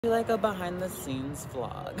Like a behind the scenes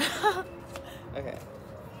vlog. Okay.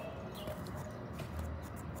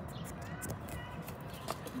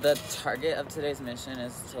 The target of today's mission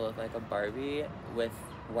is to look like a Barbie with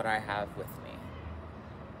what I have with me.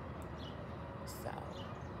 So.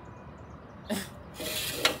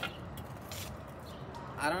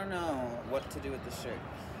 I don't know what to do with the shirt.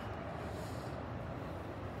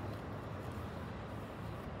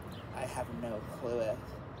 I have no clue.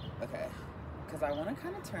 Okay. Because I want to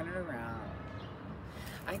kind of turn it around.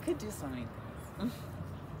 I could do so many things.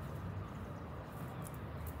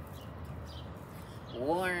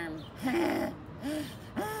 Warm.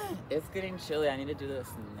 It's getting chilly. I need to do this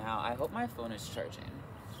now. I hope my phone is charging.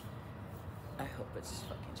 I hope it's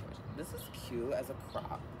fucking charging. This is cute as a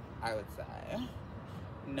crop, I would say.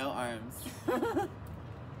 No arms.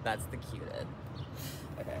 That's the cutest.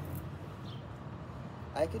 Okay.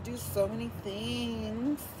 I could do so many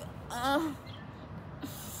things. Fuck.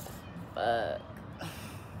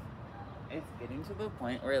 It's getting to the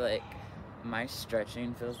point where like my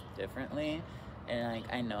stretching feels differently, and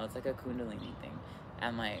like I know it's like a kundalini thing,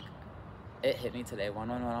 and like it hit me today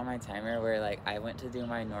 111 on my timer where like I went to do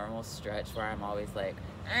my normal stretch where I'm always like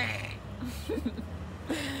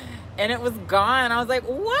and it was gone. I was like,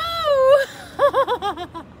 whoa.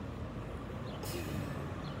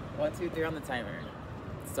 1, 2, 3 on the timer.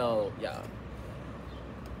 So yeah,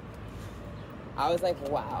 I was like,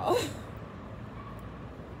 wow.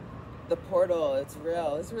 The portal, it's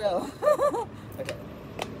real, it's real. Okay.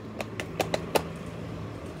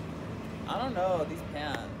 I don't know, these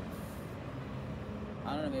pants.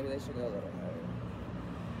 I don't know, maybe they should go a little higher.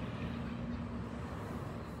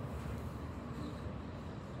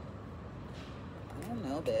 I don't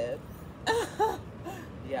know, babe.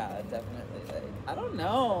 Yeah, definitely, like, I don't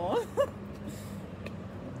know.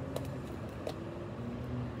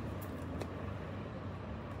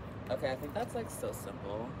 Okay, I think that's like so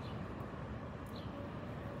simple.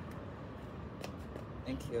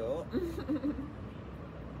 And cute.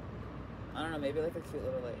 I don't know, maybe like a cute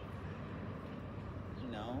little like,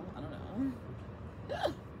 no, I don't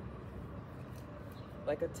know.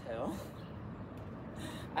 Like a tail.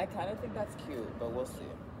 I kind of think that's cute, but we'll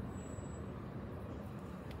see.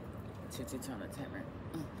 2, 2, 2 on the timer.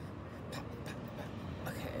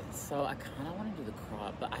 Okay, so I kind of want to do the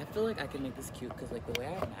crop, but I feel like I can make this cute because like the way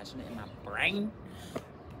I imagine it in my brain.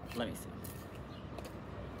 Let me see.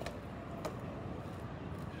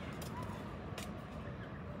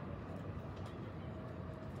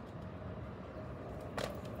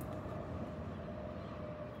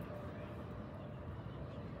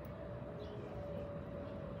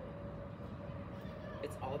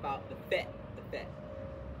 It's all about the fit, the fit.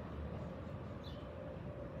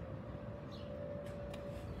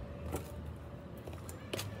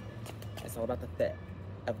 It's all about the fit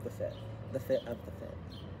of the fit. The fit of the fit.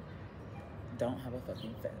 Don't have a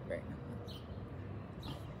fucking fit right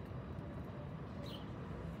now.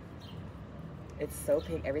 It's so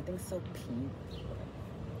pink. Everything's so pink.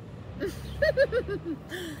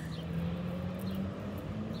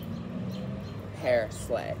 Hair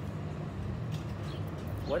slay.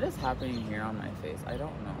 What is happening here on my face? I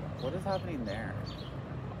don't know. What is happening there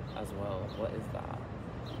as well? What is that?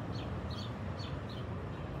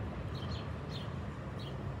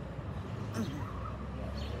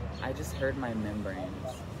 I just heard my membranes.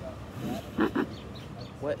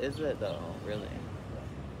 What is it though, really?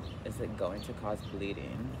 Is it going to cause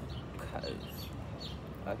bleeding? Cause,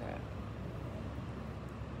 okay.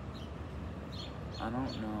 I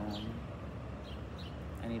don't know.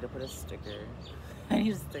 I need to put a sticker. I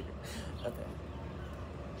need a sticker. Okay.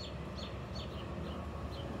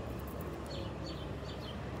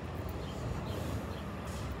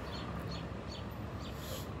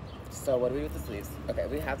 So what do we do with the sleeves? Okay,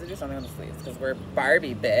 we have to do something on the sleeves because we're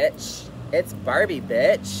Barbie, bitch. It's Barbie,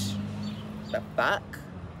 bitch. The fuck?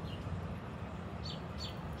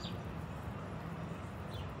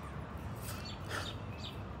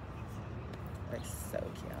 Like so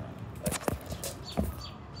cute.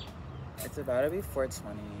 It's about to be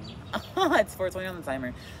 4:20. It's 4:20 on the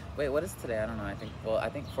timer. Wait, what is today? I don't know. I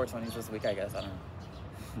think 4:20 is this week, I guess. I don't know.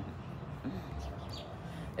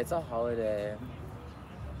 It's a holiday.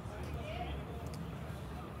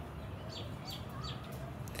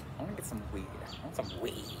 I want to get some weed. I want some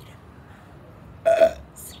weed.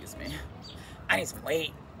 Excuse me. I need some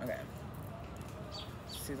weed. Okay.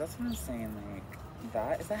 See, that's what I'm saying. Like,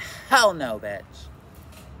 that is a hell no, bitch.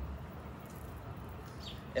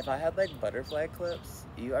 If I had, like, butterfly clips,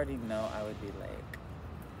 you already know I would be, like,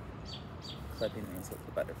 clipping these with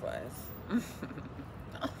the butterflies.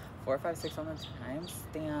 4, 5, 6 on the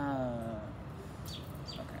timestamp.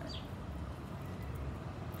 Okay.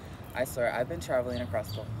 I swear, I've been traveling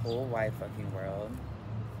across the whole wide fucking world.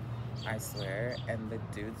 I swear. And the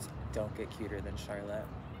dudes don't get cuter than Charlotte.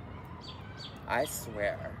 I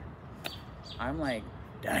swear. I'm like,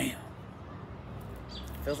 damn.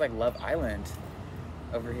 Feels like Love Island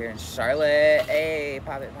over here in Charlotte. Hey,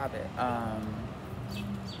 pop it, pop it. I'm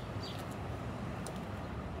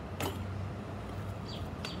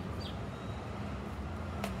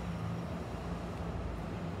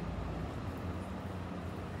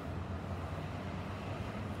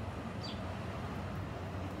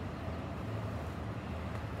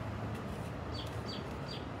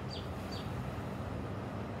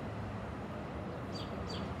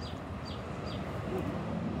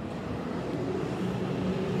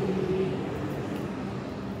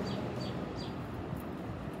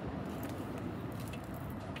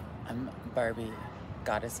Barbie,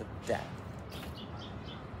 goddess of death.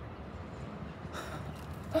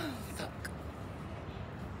 Fuck.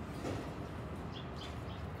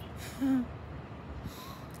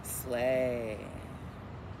 Slay.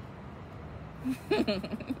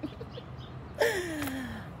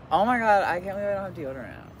 Oh my god, I can't believe I don't have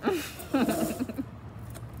deodorant.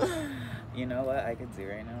 You know what I could do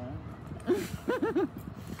right now?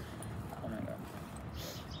 Oh my god.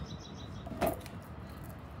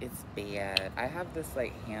 It's bad. I have this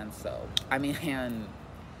like hand soap. I mean hand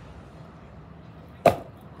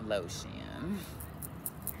lotion.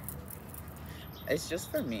 It's just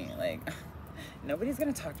for me. Like, nobody's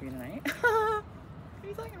gonna talk to me tonight. What are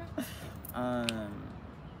you talking about?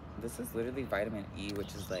 This is literally vitamin E,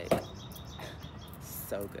 which is like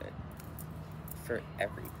so good for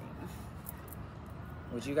everything.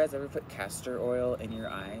 Would you guys ever put castor oil in your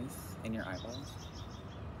eyes, in your eyeballs?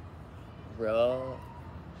 Real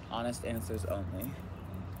honest answers only.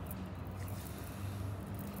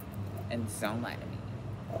 And don't lie to me.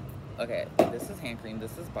 Okay, this is hand cream,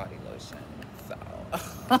 this is body lotion. So,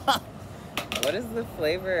 what is the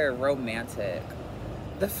flavor? Romantic.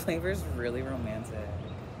 The flavor is really romantic.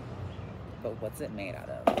 But what's it made out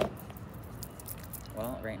of?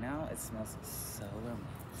 Well, right now it smells so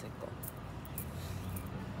romantic.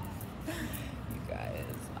 You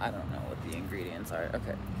guys, I don't know what the ingredients are.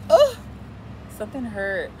 Okay. Oh! Something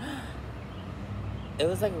hurt. It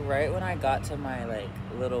was like right when I got to my like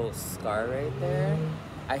little scar right there,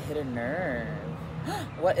 I hit a nerve.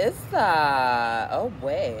 What is that? Oh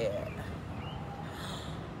wait.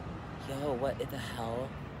 Yo, what the hell?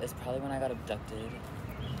 It's probably when I got abducted.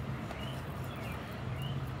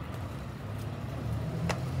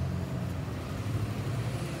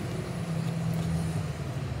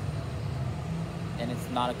 And it's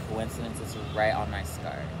not a coincidence, it's right on my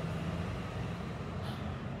scar.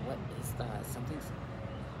 What is that? Something's...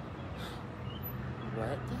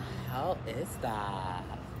 What the hell is that?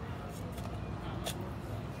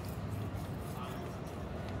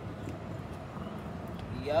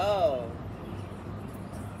 Yo.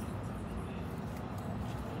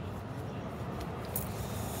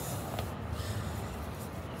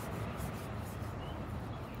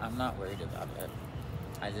 I'm not worried about it.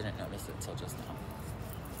 I didn't notice it till just now.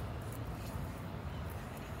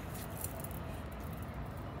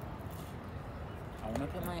 I want to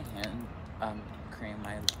put my hand cream,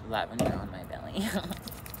 my lavender on my belly.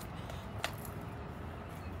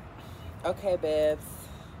 Okay, babes.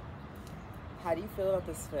 How do you feel about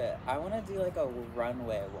this fit? I want to do like a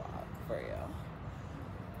runway walk for you.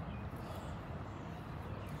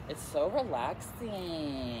 It's so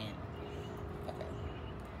relaxing. Okay.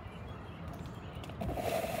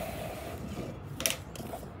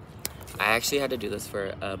 I actually had to do this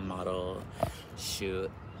for a model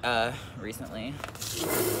shoot recently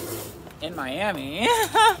in Miami.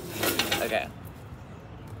 Okay.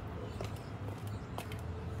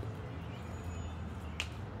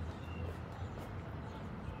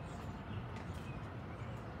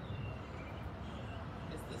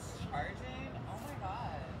 Is this charging? Oh my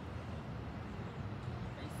god.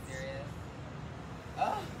 Are you serious?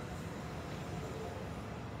 Oh.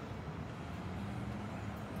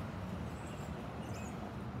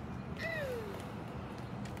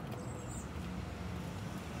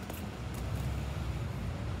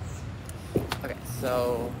 Okay,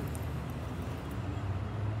 so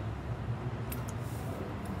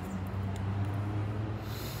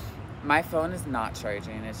my phone is not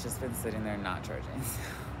charging. It's just been sitting there not charging.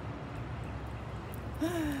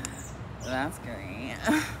 That's great.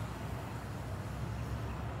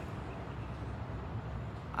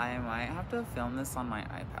 I might have to film this on my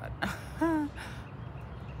iPad.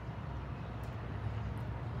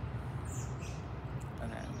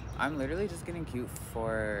 Okay, I'm literally just getting cute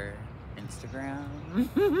for Instagram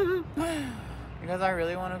because I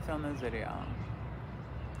really want to film this video.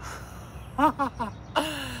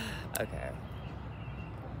 Okay.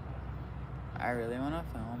 I really want to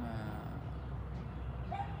film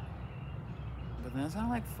it. But then it's gonna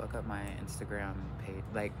like fuck up my Instagram page.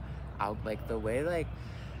 Like, the way like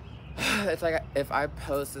it's like if I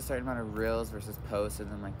post a certain amount of reels versus posts and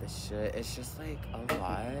then like the shit, it's just like a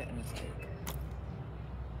lot, and it's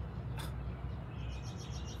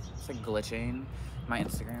like glitching my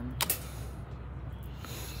Instagram.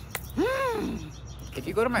 If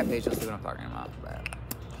you go to my page, you'll see what I'm talking about. But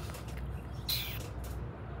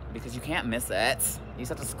because you can't miss it, you just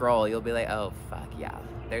have to scroll. You'll be like, oh fuck yeah,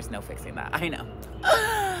 there's no fixing that. I know.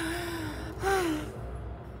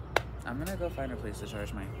 I'm gonna go find a place to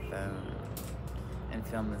charge my phone and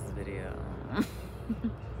film this video.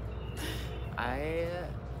 I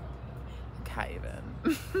can't even.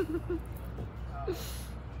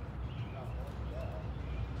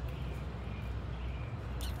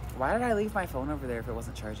 Why did I leave my phone over there if it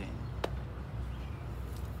wasn't charging?